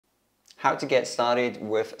How to get started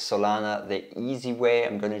with Solana the easy way.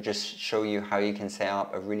 I'm going to just show you how you can set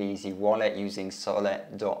up a really easy wallet using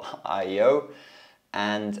solana.io,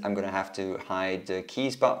 and I'm going to have to hide the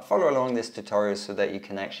keys, but follow along this tutorial so that you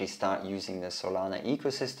can actually start using the Solana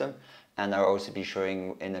ecosystem. And I'll also be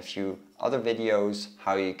showing in a few other videos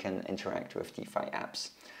how you can interact with DeFi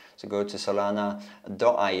apps. So go to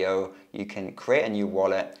solana.io, you can create a new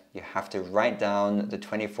wallet. You have to write down the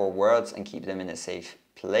 24 words and keep them in a safe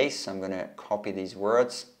place. So I'm going to copy these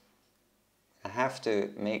words. I have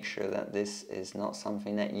to make sure that this is not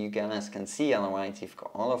something that you guys can see, otherwise you've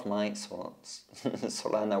got all of my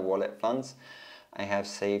Solana wallet funds. I have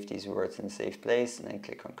saved these words in a safe place, and then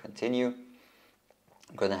click on continue.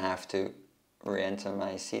 I'm going to have to re-enter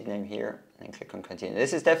my seed name here and click on continue.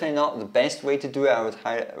 This is definitely not the best way to do it.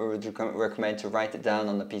 I would recommend to write it down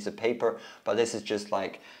on a piece of paper, but this is just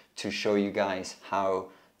like to show you guys how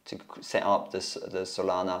to set up the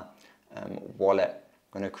Solana wallet.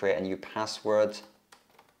 I'm going to create a new password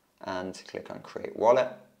and click on create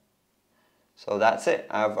wallet. So that's it.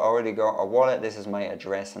 I've already got a wallet. This is my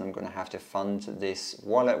address, and I'm going to have to fund this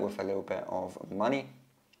wallet with a little bit of money.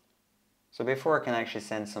 So before I can actually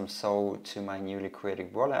send some SOL to my newly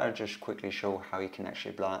created wallet, I'll just quickly show how you can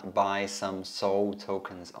actually buy some SOL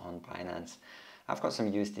tokens on Binance. I've got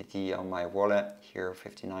some USDT on my wallet here,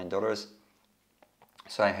 $59.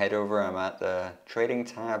 So I head over, I'm at the trading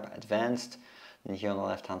tab, advanced, and here on the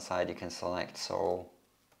left hand side you can select SOL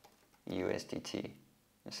USDT.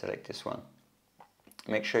 Select this one.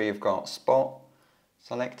 Make sure you've got spot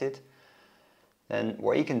selected. Then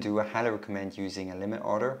what you can do, I highly recommend using a limit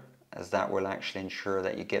order, as that will actually ensure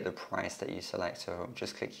that you get the price that you select. So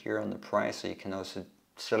just click here on the price, so you can also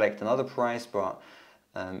select another price, but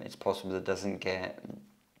it's possible it doesn't get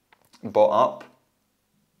bought up.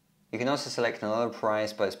 You can also select another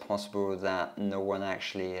price, but it's possible that no one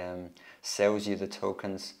actually sells you the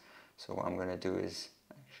tokens. So what I'm going to do is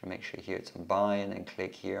actually make sure here it's on buy, and then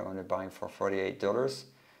click here. I want to buy for $48,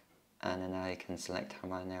 and then I can select how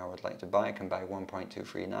many I would like to buy. I can buy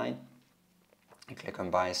 1.239. I click on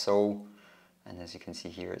buy SOL, and as you can see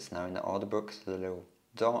here, it's now in the order book, so the little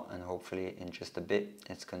dot, and hopefully in just a bit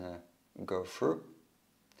it's gonna go through.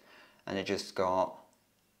 And it just got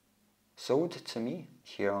sold to me.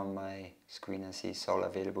 Here on my screen I see SOL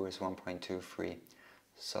available is 1.23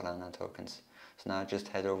 Solana tokens. So now I just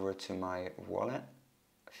head over to my wallet,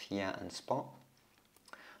 fiat and spot,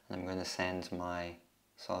 and I'm gonna send my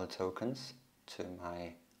SOL tokens to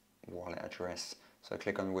my wallet address. So I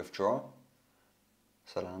click on withdraw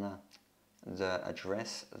Solana, the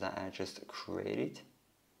address that I just created,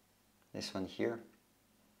 this one here.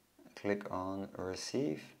 Click on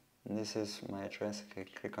receive, and this is my address.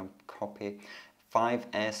 Click on copy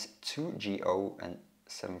 5S2GO and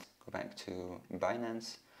 7. Go back to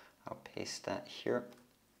Binance. I'll paste that here.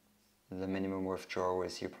 The minimum withdrawal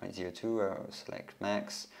is 0.02. I'll select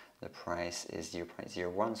max. The price is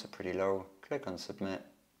 0.01, so pretty low. Click on submit.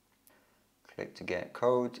 Click to get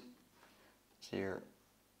code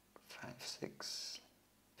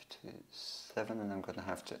 05627, and I'm going to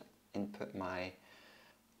have to input my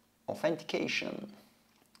authentication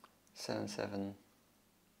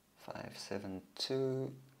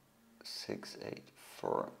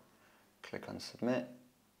 77572-684. Click on submit.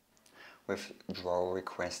 Withdrawal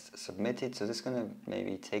request submitted. So this is going to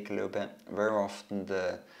maybe take a little bit. Very often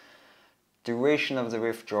the duration of the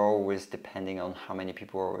withdrawal is depending on how many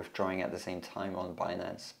people are withdrawing at the same time on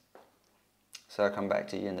Binance. So I'll come back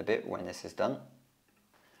to you in a bit when this is done.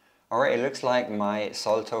 Alright, it looks like my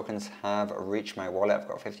SOL tokens have reached my wallet. I've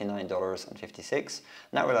got $59.56, and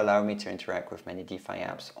that will allow me to interact with many DeFi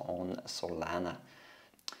apps on Solana.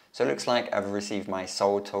 So it looks like I've received my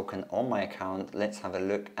SOL token on my account. Let's have a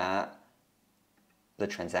look at the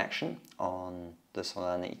transaction on the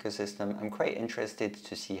Solana ecosystem. I'm quite interested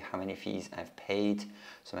to see how many fees I've paid.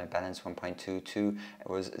 So my balance 1.22, it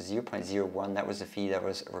was 0.01. That was the fee that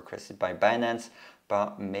was requested by Binance,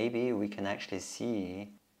 but maybe we can actually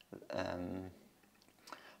see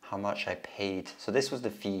how much I paid. So this was the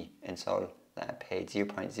fee in SOL that I paid,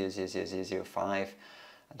 0.00005. I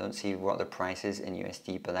don't see what the price is in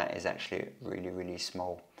USD, but that is actually really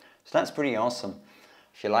small. So that's pretty awesome.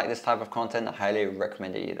 If you like this type of content, I highly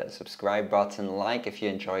recommend that you hit that subscribe button. Like if you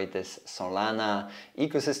enjoyed this Solana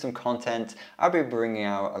ecosystem content. I'll be bringing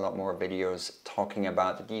out a lot more videos talking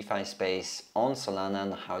about the DeFi space on Solana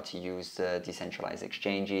and how to use the decentralized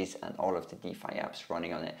exchanges and all of the DeFi apps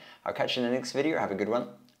running on it. I'll catch you in the next video. Have a good one.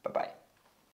 Bye-bye.